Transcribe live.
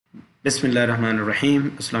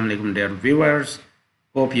Bismillahirrahmanirrahim. Assalamu alaikum dear viewers.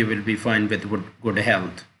 Hope you will be fine with good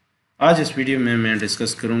health. आज इस video में मैं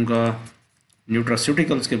discuss करूंगा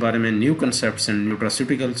न्यूट्रास्यूटिकल्स के बारे में, new concepts in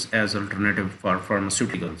nutraceuticals as alternative for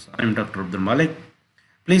pharmaceuticals. I am Dr. Abdul Malik.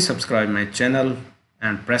 Please subscribe my channel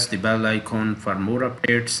and press the bell icon for more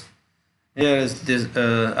updates. Here is this.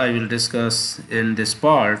 I will discuss in this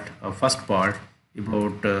part, first part,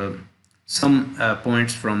 about some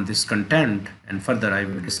points from this content, and further I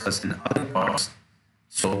will discuss in other parts.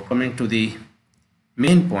 So coming to the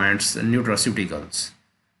main points, nutraceuticals.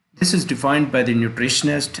 This is defined by the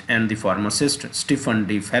nutritionist and the pharmacist Stephen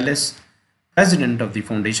D. Fallis, president of the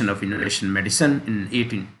Foundation of Inhalation Medicine in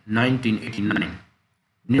 1989.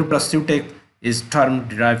 Nutraceutic is term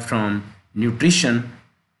derived from nutrition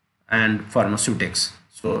and pharmaceutics.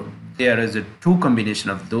 So there is a two combination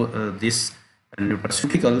of these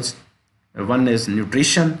nutraceuticals. One is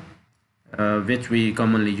nutrition, which we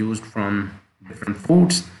commonly used from different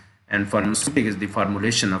foods, and pharmaceutic is the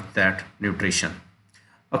formulation of that nutrition.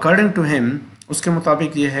 According to him, उसके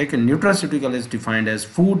मुताबिक ये है कि nutraceutical is defined as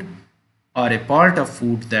food or a part of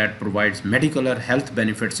food that provides medical or health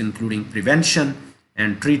benefits including prevention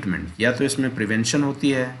and treatment. या तो इसमें prevention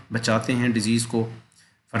होती है, बचाते हैं disease को,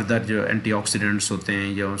 फर्दर जो एंटीऑक्सीडेंट्स होते हैं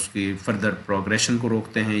या उसकी फर्दर प्रोग्रेशन को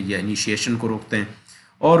रोकते हैं या इनिशिएशन को रोकते हैं,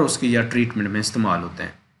 और उसकी या ट्रीटमेंट में इस्तेमाल होते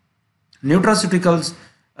हैं. Nutraceuticals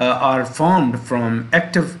are formed from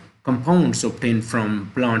active compounds obtained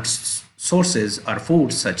from plant sources or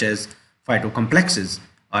foods such as phytocomplexes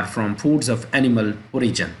or from foods of animal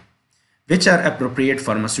origin, which are appropriate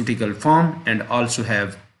pharmaceutical form and also have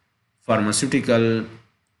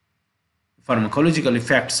pharmacological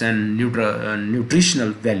effects and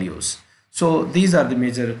nutritional values. So these are the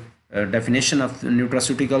major definition of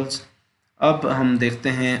nutraceuticals. अब हम देखते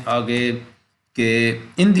हैं आगे कि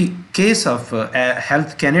in the case of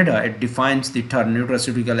Health Canada, it defines the term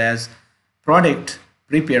nutraceutical as product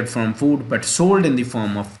prepared from food but sold in the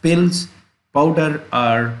form of pills, powder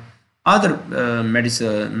or other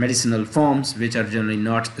medicinal forms which are generally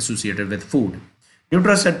not associated with food.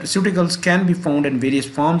 Nutraceuticals can be found in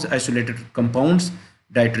various forms: isolated compounds,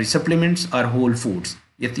 dietary supplements or whole foods.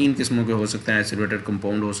 ये तीन किस्मों के हो सकते हैं. isolated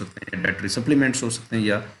compound हो सकते हैं, dietary supplements हो सकते हैं,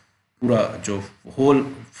 या पूरा जो whole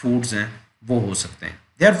foods हैं वो हो सकते हैं.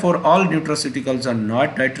 Therefore, all nutraceuticals are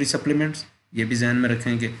not dietary supplements. ये भी ध्यान में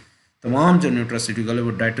रखें कि तमाम जो nutraceutical है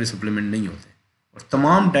वो dietary supplement नहीं होते, और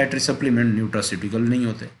तमाम dietary supplement nutraceutical नहीं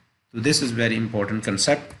होते. तो this is very important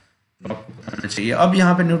concept, आपको बताना चाहिए. अब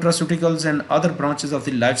यहाँ पे nutraceuticals and other branches of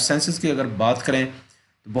the life sciences की अगर बात करें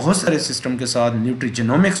तो बहुत सारे सिस्टम के साथ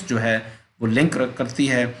न्यूट्रीजेनोमिक्स जो है वो लिंक करती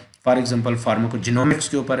है. फॉर एग्जांपल फार्माकोजेनोमिक्स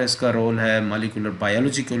के ऊपर इसका रोल है, मॉलिक्यूलर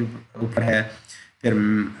बायोलॉजी के ऊपर है, फिर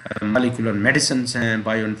मॉलिक्यूलर मेडिसिन हैं,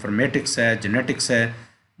 बायो इन्फॉर्मेटिक्स है, जेनेटिक्स है,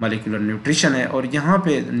 मॉलिक्यूलर न्यूट्रिशन है, और यहाँ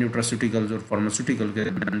पे न्यूट्रास्यूटिकल्स और फार्मास्यूटिकल के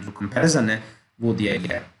जो कंपैरिजन है वो दिया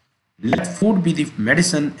गया है. Late food be the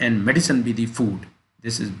medicine and medicine be the food.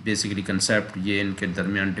 This is basically concept. ये इनके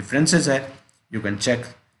दरमियान डिफरेंसेस है, यू कैन चेक.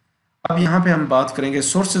 अब यहाँ पे हम बात करेंगे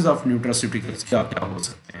सोर्सेज ऑफ न्यूट्रास्यूटिकल्स क्या क्या हो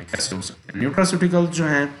सकते हैं, कैसे हो सकते हैं. न्यूट्रास्यूटिकल्स जो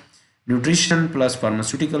हैं न्यूट्रिशन प्लस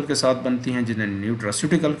फार्मास्यूटिकल के साथ बनती हैं, जिन्हें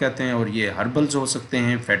न्यूट्रास्यूटिकल कहते हैं, और ये हर्बल्स हो सकते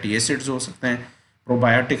हैं, फैटी एसिड्स हो सकते हैं,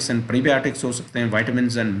 प्रोबायोटिक्स एंड प्रीबायोटिक्स हो सकते हैं,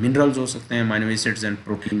 विटामिन्स एंड मिनरल्स हो सकते हैं, अमीनो एसिड्स एंड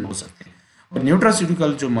प्रोटीन हो सकते हैं. और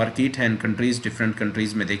न्यूट्रास्यूटिकल जो मार्केट है इन कंट्रीज़, डिफरेंट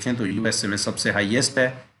कंट्रीज़ में देखें तो यूएसए में सबसे हाईएस्ट है,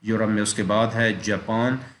 यूरोप में उसके बाद है,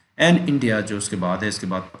 जापान एंड इंडिया जो उसके बाद है, इसके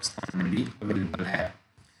बाद पाकिस्तान में भी अवेलेबल है.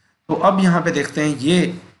 तो अब यहाँ पे देखते हैं,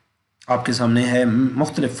 ये आपके सामने है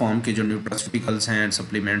मुख्तलिफ फॉर्म के जो न्यूट्रास्यूटिकल्स हैं,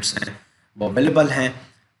 सप्लीमेंट्स हैं, वो अवेलेबल हैं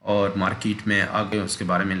और मार्केट में. आगे उसके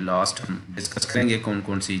बारे में लास्ट हम डिस्कस करेंगे कौन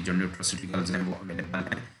कौन सी जो न्यूट्रास्यूटिकल्स हैं वो अवेलेबल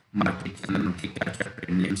हैं मार्केट के अंदर, उनकी क्या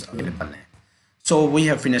क्या नेम्स अवेलेबल हैं. So we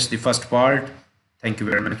have finished the first part. Thank you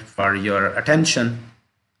very much for your attention.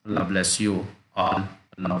 Allah bless you all.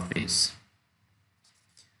 अल्लाह हाफिज़.